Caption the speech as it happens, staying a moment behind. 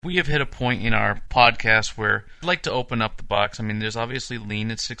We have hit a point in our podcast where I'd like to open up the box. I mean, there's obviously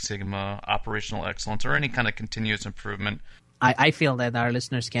Lean and Six Sigma, operational excellence, or any kind of continuous improvement. I feel that our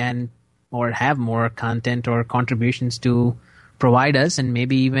listeners can or have more content or contributions to provide us, and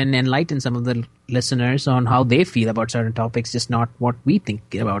maybe even enlighten some of the listeners on how they feel about certain topics, just not what we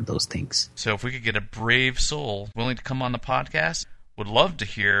think about those things. So if we could get a brave soul willing to come on the podcast, would love to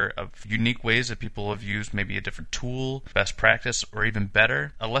hear of unique ways that people have used maybe a different tool, best practice, or even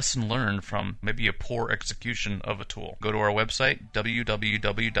better, a lesson learned from maybe a poor execution of a tool. Go to our website,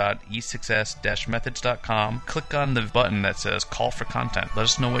 www.e6s-methods.com. Click on the button that says Call for Content. Let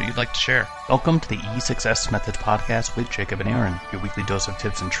us know what you'd like to share. Welcome to the E6S Methods Podcast with Jacob and Aaron, your weekly dose of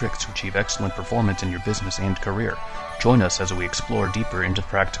tips and tricks to achieve excellent performance in your business and career. Join us as we explore deeper into the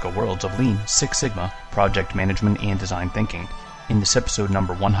practical worlds of Lean, Six Sigma, project management, and design thinking. In this episode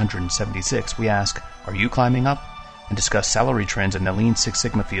number 176, we ask, are you climbing up? And discuss salary trends in the Lean Six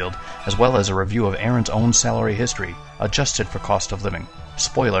Sigma field, as well as a review of Aaron's own salary history, adjusted for cost of living.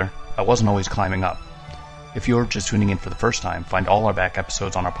 Spoiler, I wasn't always climbing up. If you're just tuning in for the first time, find all our back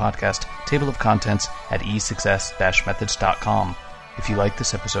episodes on our podcast, table of contents at e6s-methods.com. If you like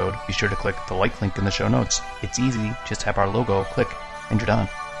this episode, be sure to click the like link in the show notes. It's easy, just tap our logo, click, and you're done.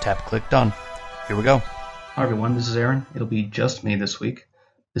 Tap, click, done. Here we go. Hi everyone, this is Aaron. It'll be just me this week.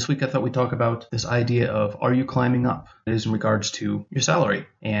 This week I thought we'd talk about this idea of, are you climbing up? It is in regards to your salary.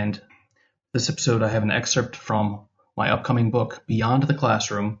 And this episode I have an excerpt from my upcoming book, Beyond the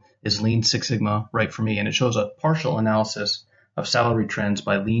Classroom, Is Lean Six Sigma Right for Me? And it shows a partial analysis of salary trends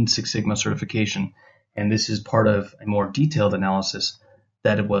by Lean Six Sigma certification. And this is part of a more detailed analysis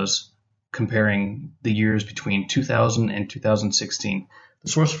that it was comparing the years between 2000 and 2016. The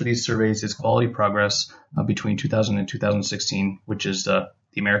source for these surveys is Quality Progress between 2000 and 2016, which is the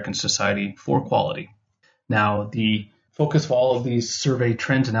American Society for Quality. Now, the focus of all of these survey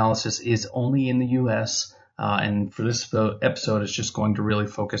trends analysis is only in the U.S., and for this episode, it's just going to really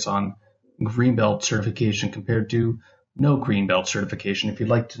focus on Greenbelt certification compared to no Greenbelt certification. If you'd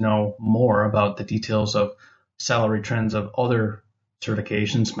like to know more about the details of salary trends of other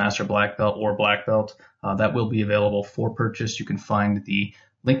certifications, Master Black Belt or Black Belt, that will be available for purchase. You can find the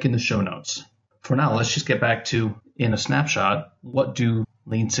link in the show notes. For now, let's just get back to, in a snapshot, what do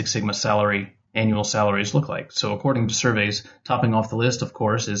Lean Six Sigma annual salaries look like? So according to surveys, topping off the list, of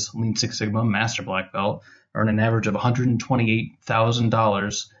course, is Lean Six Sigma Master Black Belt, earn an average of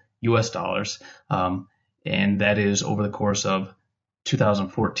 $128,000 US dollars, and that is over the course of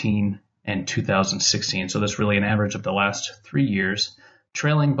 2014 and 2016. So that's really an average of the last 3 years,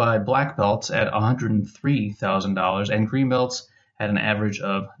 trailing by black belts at $103,000 and green belts at an average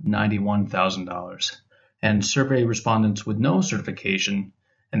of $91,000. And survey respondents with no certification,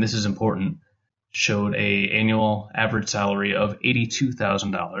 and this is important, showed a annual average salary of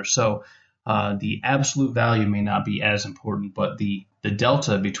 $82,000. So the absolute value may not be as important, but the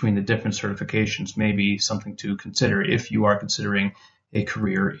delta between the different certifications may be something to consider if you are considering a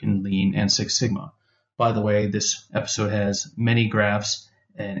career in Lean and Six Sigma. By the way, this episode has many graphs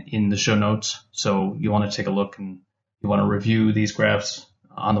in the show notes, so you want to take a look and you want to review these graphs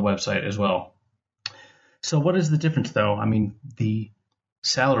on the website as well. So what is the difference, though? I mean, the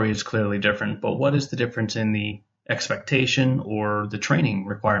salary is clearly different, but what is the difference in the expectation or the training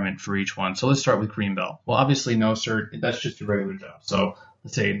requirement for each one? So let's start with Greenbelt. Well, obviously, no cert, that's just your regular job. So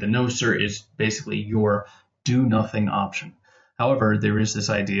let's say the no cert is basically your do nothing option. However, there is this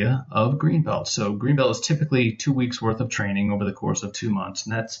idea of Greenbelt. So Greenbelt is typically 2 weeks worth of training over the course of 2 months,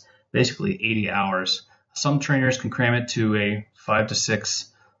 and that's basically 80 hours. Some trainers can cram it to a 5 to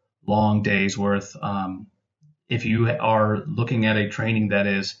 6 long days worth. If you are looking at a training that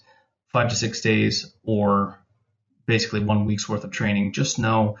is 5 to 6 days or basically 1 week's worth of training, just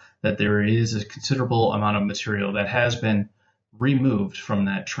know that there is a considerable amount of material that has been removed from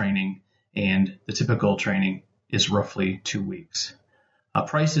that training, and the typical training is roughly 2 weeks.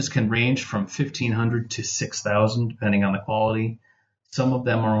 Prices can range from $1,500 to $6,000 depending on the quality. Some of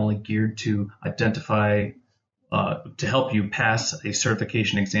them are only geared to identify, to help you pass a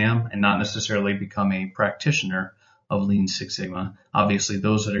certification exam and not necessarily become a practitioner of Lean Six Sigma. Obviously,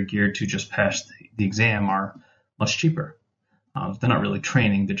 those that are geared to just pass the exam are much cheaper. They're not really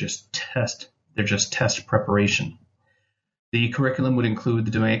training, they're just test preparation. The curriculum would include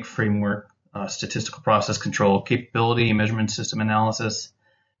the DMAIC framework, statistical process control, capability and measurement system analysis,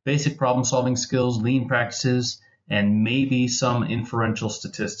 basic problem-solving skills, lean practices, and maybe some inferential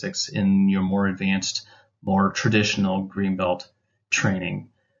statistics in your more advanced, more traditional Greenbelt training.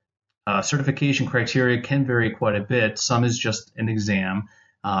 Certification criteria can vary quite a bit. Some is just an exam.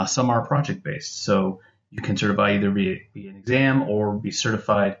 Some are project-based. So You can certify either be an exam or be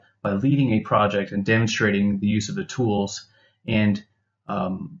certified by leading a project and demonstrating the use of the tools. And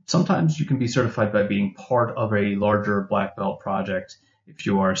sometimes you can be certified by being part of a larger black belt project if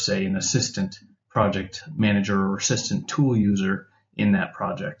you are, say, an assistant project manager or assistant tool user in that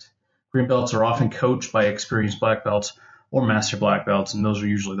project. Green belts are often coached by experienced black belts or master black belts, and those are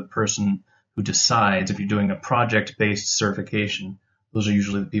usually the person who decides if you're doing a project-based certification. Those are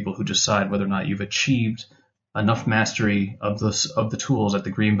usually the people who decide whether or not you've achieved enough mastery of the tools at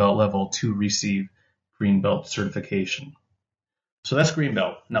the green belt level to receive green belt certification. So that's green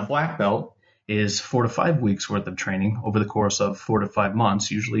belt. Now, black belt is 4 to 5 weeks worth of training over the course of 4 to 5 months.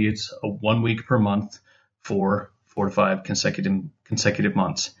 Usually it's 1 week per month for 4 to 5 consecutive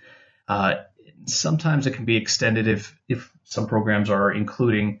months. Sometimes it can be extended if some programs are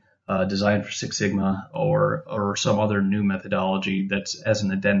including Design for Six Sigma or some other new methodology that's as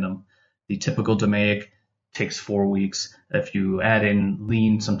an addendum. The typical DMAIC takes 4 weeks. If you add in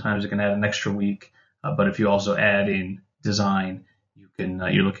Lean, sometimes it can add an extra week. But if you also add in Design,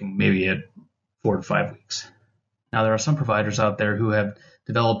 you're looking maybe at 4 to 5 weeks. Now, there are some providers out there who have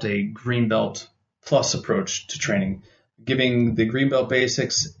developed a Green Belt Plus approach to training, giving the Green Belt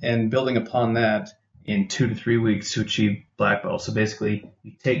basics and building upon that in 2 to 3 weeks to achieve Black Belt. So basically,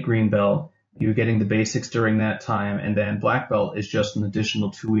 you take Green Belt, you're getting the basics during that time, and then Black Belt is just an additional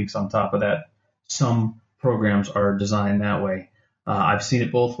 2 weeks on top of that. Some programs are designed that way. I've seen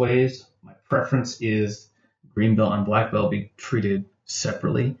it both ways. My preference is Green Belt and Black Belt be treated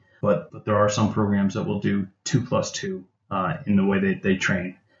separately, but there are some programs that will do 2 plus 2 in the way they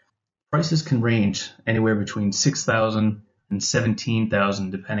train. Prices can range anywhere between $6,000 and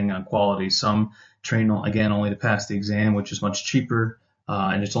 $17,000 depending on quality. Some train, again, only to pass the exam, which is much cheaper,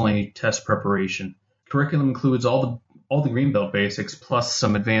 and it's only test preparation. Curriculum includes all the Green Belt basics, plus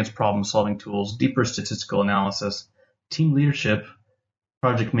some advanced problem-solving tools, deeper statistical analysis, team leadership,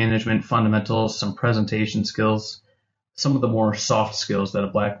 project management fundamentals, some presentation skills, some of the more soft skills that a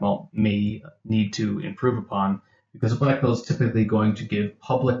black belt may need to improve upon, because a black belt is typically going to give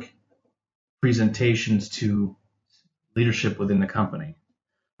public presentations to leadership within the company.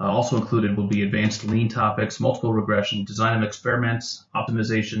 Also included will be advanced lean topics, multiple regression, design of experiments,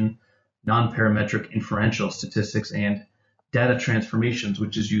 optimization, non-parametric inferential statistics, and data transformations,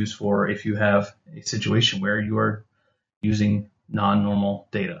 which is used for if you have a situation where you are using non-normal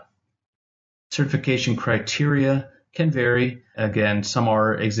data. Certification criteria can vary. Again, some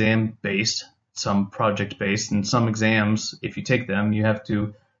are exam-based, some project-based, and some exams, if you take them, you have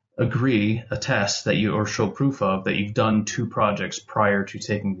to attest that you or show proof of that you've done 2 projects prior to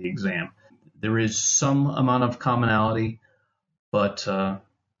taking the exam. There is some amount of commonality, but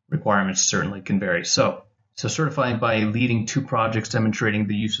requirements certainly can vary. So certifying by leading 2 projects demonstrating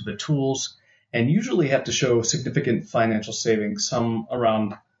the use of the tools, and usually have to show significant financial savings, some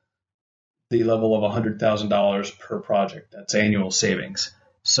around the level of $100,000 per project. That's annual savings.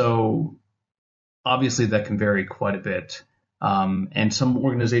 So obviously that can vary quite a bit. And some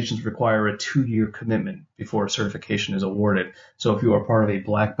organizations require a 2-year commitment before certification is awarded. So if you are part of a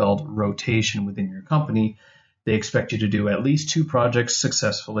black belt rotation within your company, they expect you to do at least 2 projects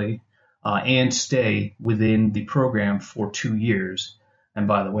successfully and stay within the program for 2 years. And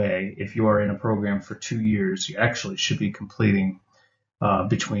by the way, if you are in a program for 2 years, you actually should be completing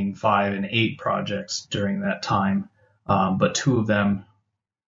between 5 and 8 projects during that time, but 2 of them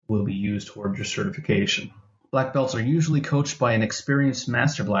will be used towards your certification. Black belts are usually coached by an experienced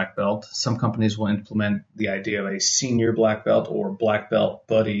master black belt. Some companies will implement the idea of a senior black belt or black belt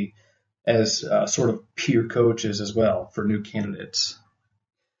buddy as sort of peer coaches as well for new candidates.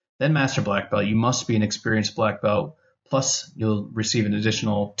 Then master black belt, you must be an experienced black belt, plus you'll receive an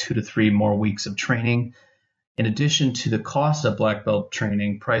additional 2 to 3 more weeks of training. In addition to the cost of black belt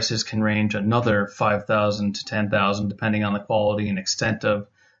training, prices can range another $5,000 to $10,000 depending on the quality and extent of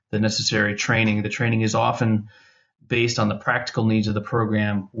the necessary training. The training is often based on the practical needs of the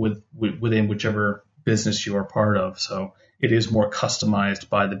program within whichever business you are part of. So it is more customized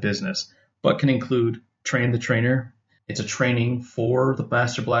by the business, but can include train the trainer. It's a training for the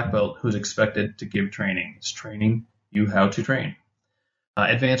master black belt who's expected to give training. It's training you how to train.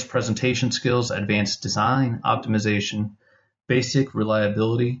 Advanced presentation skills, advanced design, optimization, basic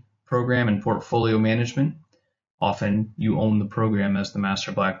reliability program, and portfolio management. Often you own the program as the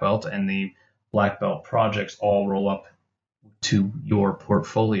master black belt, and the black belt projects all roll up to your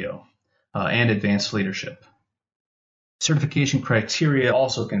portfolio, and advanced leadership. Certification criteria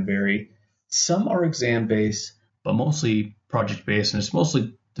also can vary. Some are exam-based, but mostly project-based, and it's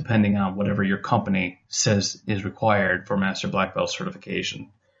mostly depending on whatever your company says is required for master black belt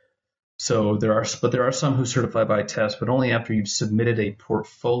certification. But there are some who certify by test, but only after you've submitted a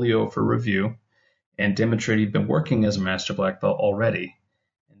portfolio for review and demonstrated you've been working as a Master Black Belt already.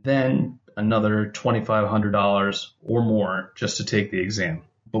 And then another $2,500 or more just to take the exam.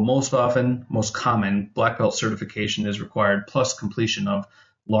 But most common, Black Belt certification is required, plus completion of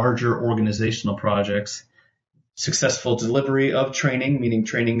larger organizational projects, successful delivery of training, meaning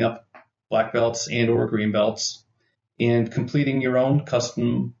training up Black Belts and or Green Belts, and completing your own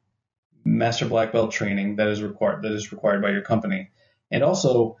custom Master Black Belt training that is required by your company. And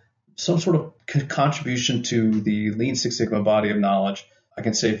also some sort of contribution to the Lean Six Sigma body of knowledge. I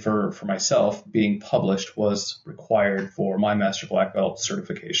can say for myself, being published was required for my Master Black Belt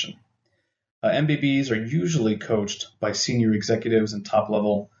certification. MBBs are usually coached by senior executives and top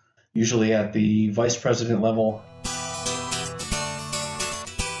level, usually at the vice president level.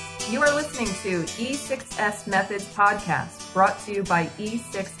 You are listening to E6S Methods Podcast, brought to you by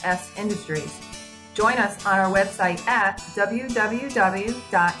E6S Industries. Join us on our website at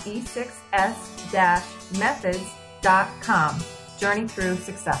www.e6s-methods.com. Journey through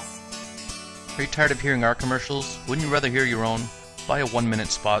success. Are you tired of hearing our commercials? Wouldn't you rather hear your own? Buy a 1-minute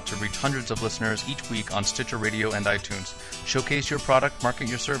spot to reach hundreds of listeners each week on Stitcher Radio and iTunes. Showcase your product, market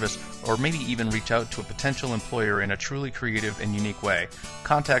your service, or maybe even reach out to a potential employer in a truly creative and unique way.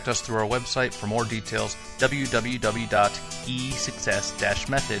 Contact us through our website for more details,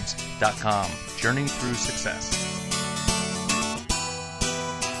 www.e6s-methods.com. Journey through success.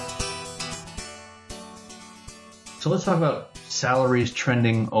 So let's talk about salaries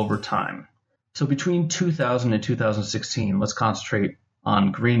trending over time. So between 2000 and 2016, let's concentrate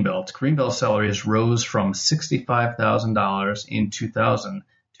on Greenbelt. Greenbelt salaries rose from $65,000 in 2000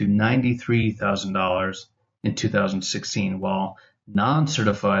 to $93,000 in 2016, while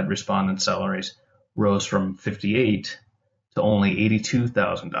non-certified respondent salaries rose from $58,000 to only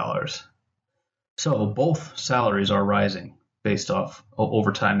 $82,000. So both salaries are rising based off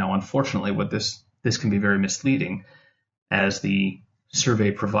over time. Now, unfortunately, this can be very misleading, as the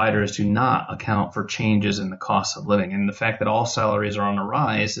survey providers do not account for changes in the cost of living. And the fact that all salaries are on the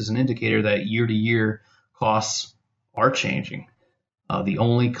rise is an indicator that year-to-year costs are changing. The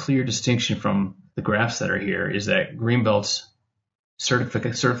only clear distinction from the graphs that are here is that Greenbelts,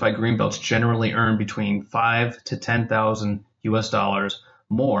 certified Greenbelts generally earn between $5,000 to $10,000 US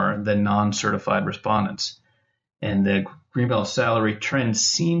more than non-certified respondents. And the Greenbelt salary trend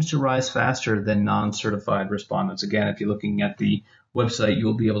seems to rise faster than non-certified respondents. Again, if you're looking at the website,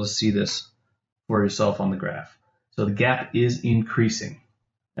 you'll be able to see this for yourself on the graph. So the gap is increasing.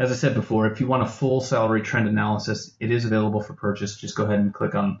 As I said before, if you want a full salary trend analysis, it is available for purchase. Just go ahead and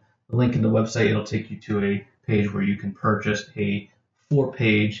click on the link in the website. It'll take you to a page where you can purchase a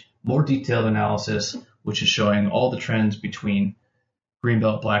 4-page, more detailed analysis, which is showing all the trends between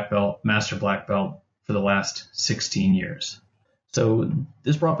Greenbelt, Black Belt, Master Black Belt for the last 16 years. So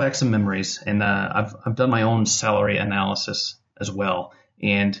this brought back some memories, and I've done my own salary analysis as well.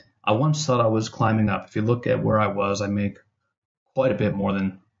 And I once thought I was climbing up. If you look at where I was, I make quite a bit more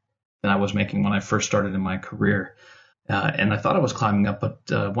than I was making when I first started in my career. And I thought I was climbing up, but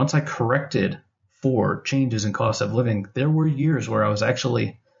once I corrected for changes in cost of living, there were years where I was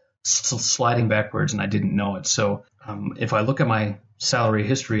actually sliding backwards and I didn't know it. So if I look at my salary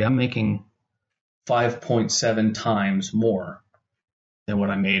history, I'm making 5.7 times more than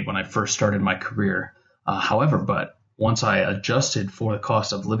what I made when I first started my career. However, but once I adjusted for the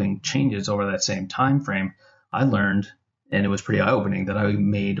cost of living changes over that same time frame, I learned, and it was pretty eye-opening, that I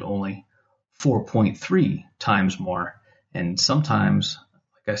made only 4.3 times more. And sometimes,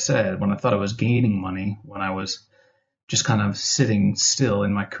 like I said, when I thought I was gaining money, when I was just kind of sitting still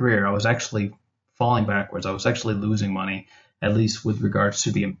in my career, I was actually falling backwards. I was actually losing money, at least with regards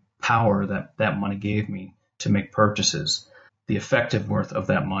to the power that money gave me to make purchases. The effective worth of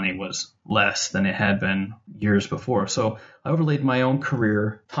that money was less than it had been years before. So I overlaid my own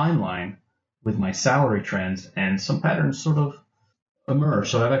career timeline with my salary trends, and some patterns sort of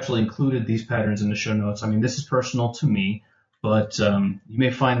emerged. So I've actually included these patterns in the show notes. I mean, this is personal to me, but you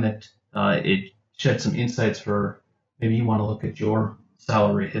may find that it sheds some insights for maybe you want to look at your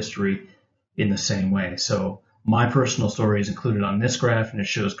salary history in the same way. So my personal story is included on this graph, and it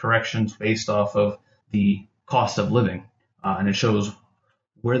shows corrections based off of the cost of living. And it shows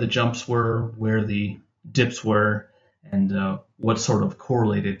where the jumps were, where the dips were, and what sort of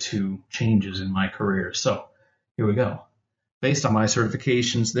correlated to changes in my career. So here we go. Based on my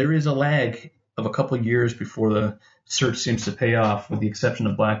certifications, there is a lag of a couple of years before the cert seems to pay off, with the exception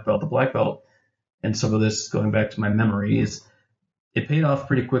of Black Belt. The Black Belt, and some of this going back to my memory, is it paid off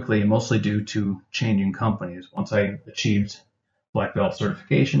pretty quickly, and mostly due to changing companies. Once I achieved Black Belt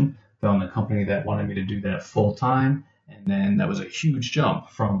certification, found a company that wanted me to do that full time, and then that was a huge jump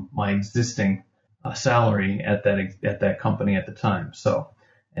from my existing salary at that company at the time. So,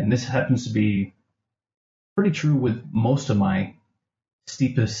 and this happens to be pretty true with most of my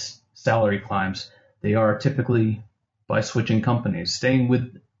steepest salary climbs. They are typically by switching companies. Staying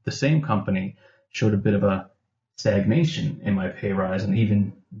with the same company showed a bit of a stagnation in my pay rise and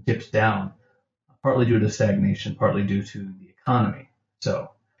even dipped down, partly due to stagnation, partly due to the economy.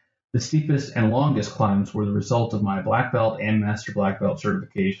 So the steepest and longest climbs were the result of my black belt and master black belt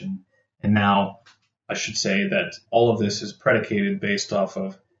certification. And now I should say that all of this is predicated based off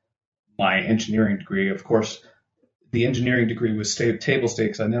of my engineering degree. Of course, the engineering degree was table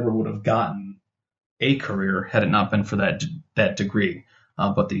stakes. I never would have gotten a career had it not been for that degree.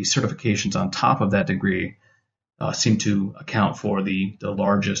 But the certifications on top of that degree seem to account for the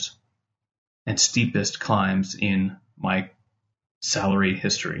largest and steepest climbs in my salary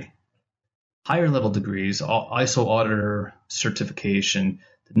history. Higher level degrees, ISO auditor certification,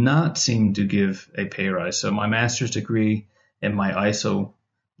 did not seem to give a pay rise. So my master's degree and my ISO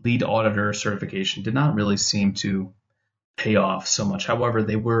lead auditor certification did not really seem to pay off so much. However,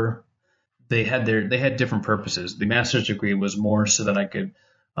 they had different purposes. The master's degree was more so that I could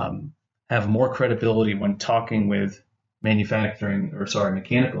have more credibility when talking with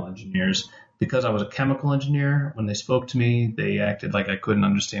mechanical engineers. Because I was a chemical engineer, when they spoke to me, they acted like I couldn't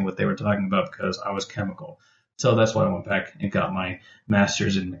understand what they were talking about because I was chemical. So that's why I went back and got my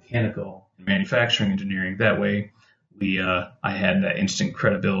master's in mechanical and manufacturing engineering. That way, I had that instant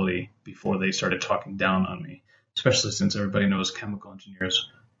credibility before they started talking down on me, especially since everybody knows chemical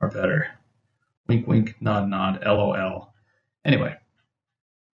engineers are better. Wink, wink, nod, nod, LOL. Anyway,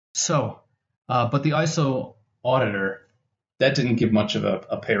 so, but the ISO auditor, that didn't give much of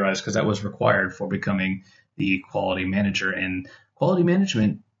a pay rise because that was required for becoming the quality manager. And quality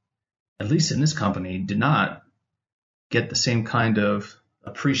management, at least in this company, did not get the same kind of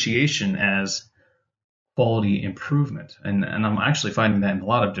appreciation as quality improvement. And I'm actually finding that in a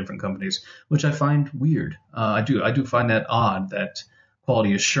lot of different companies, which I find weird. I do find that odd that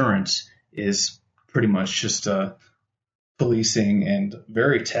quality assurance is pretty much just policing and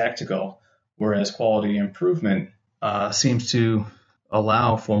very tactical, whereas quality improvement seems to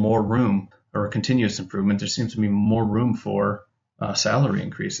allow for more room, or continuous improvement. There seems to be more room for salary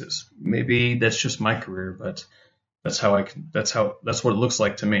increases. Maybe that's just my career, but that's what it looks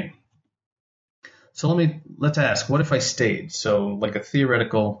like to me. So let's ask, what if I stayed? So like a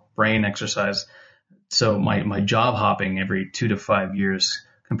theoretical brain exercise. So my job hopping every 2 to 5 years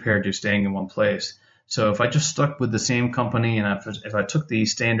compared to staying in one place. So if I just stuck with the same company and if I took the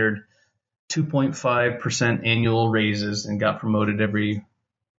standard 2.5% annual raises and got promoted every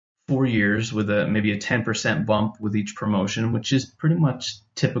 4 years with maybe a 10% bump with each promotion, which is pretty much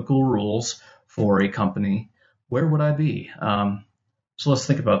typical rules for a company, where would I be? So let's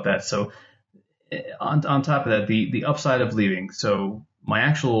think about that. So on top of that, the upside of leaving. So my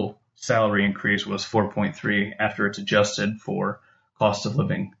actual salary increase was 4.3 after it's adjusted for cost of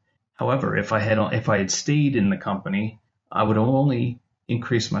living. However, if I had stayed in the company, I would only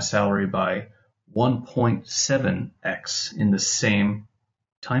increase my salary by 1.7x in the same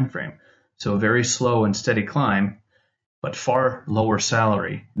time frame. So a very slow and steady climb, but far lower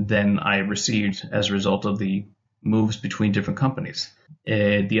salary than I received as a result of the moves between different companies.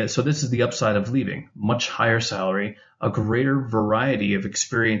 So this is the upside of leaving. Much higher salary, a greater variety of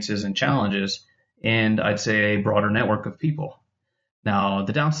experiences and challenges, and I'd say a broader network of people. Now,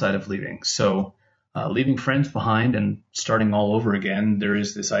 the downside of leaving. So leaving friends behind and starting all over again, there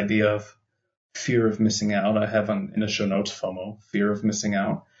is this idea of fear of missing out. I have in the show notes, FOMO, fear of missing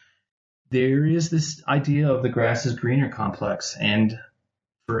out. There is this idea of the grass is greener complex. And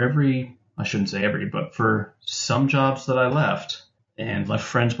for for some jobs that I left and left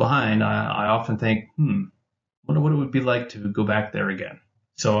friends behind, I often think, what it would be like to go back there again.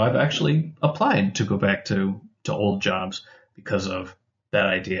 So I've actually applied to go back to old jobs because of that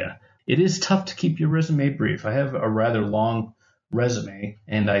idea. It is tough to keep your resume brief. I have a rather long resume,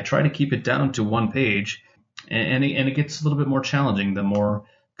 and I try to keep it down to one page, and it gets a little bit more challenging the more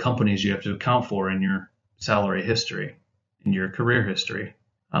companies you have to account for in your salary history, in your career history.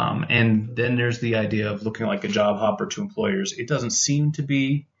 And then there's the idea of looking like a job hopper to employers. It doesn't seem to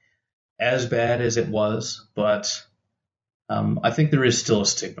be as bad as it was, but I think there is still a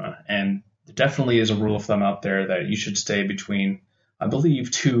stigma, and there definitely is a rule of thumb out there that you should stay between, I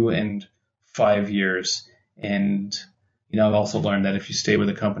believe, 2 and 5 years. And I've also learned that if you stay with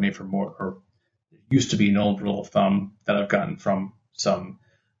a company for more, or it used to be an old rule of thumb that I've gotten from some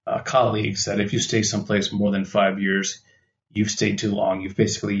colleagues, that if you stay someplace more than 5 years, you've stayed too long.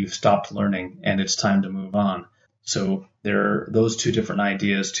 You've stopped learning, and it's time to move on. So there are those two different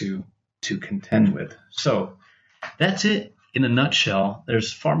ideas to contend with. So that's it in a nutshell.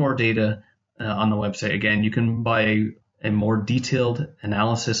 There's far more data on the website. Again, you can buy a more detailed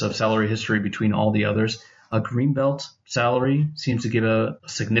analysis of salary history between all the others. A Greenbelt salary seems to give a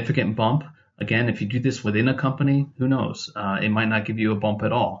significant bump. Again, if you do this within a company, who knows? It might not give you a bump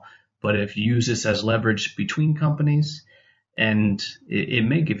at all. But if you use this as leverage between companies, and it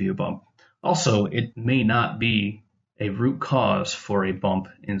may give you a bump. Also, it may not be a root cause for a bump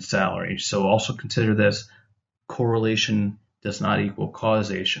in salary. So also consider this: correlation does not equal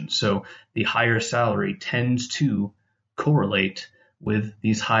causation. So the higher salary tends to correlate with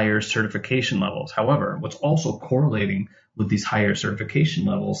these higher certification levels. However, what's also correlating with these higher certification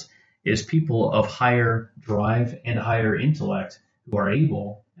levels is people of higher drive and higher intellect who are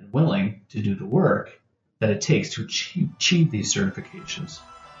able and willing to do the work that it takes to achieve these certifications.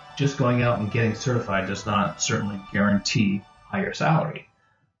 Just going out and getting certified does not certainly guarantee higher salary.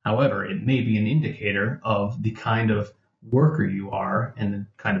 However, it may be an indicator of the kind of worker you are and the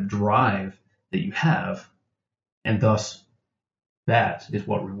kind of drive that you have, and thus that is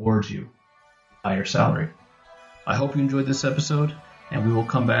what rewards you higher salary. I hope you enjoyed this episode, and we will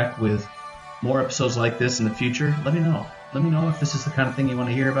come back with more episodes like this in the future. Let me know. Let me know if this is the kind of thing you want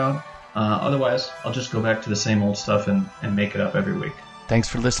to hear about. Otherwise, I'll just go back to the same old stuff and make it up every week. Thanks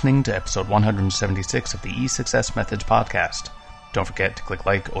for listening to episode 176 of the E6S Methods podcast. Don't forget to click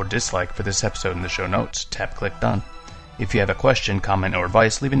like or dislike for this episode in the show notes. Tap click done. If you have a question, comment, or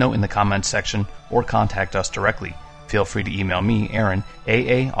advice, leave a note in the comments section or contact us directly. Feel free to email me, Aaron,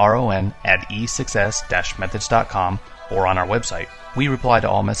 AARON, at e6s-methods.com or on our website. We reply to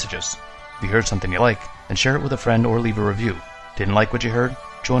all messages. If you heard something you like, then share it with a friend or leave a review. Didn't like what you heard?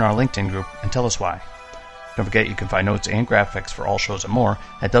 Join our LinkedIn group and tell us why. Don't forget you can find notes and graphics for all shows and more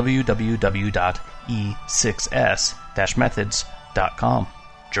at www.e6s-methods.com.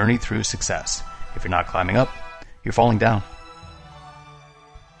 Journey through success. If you're not climbing up, you're falling down.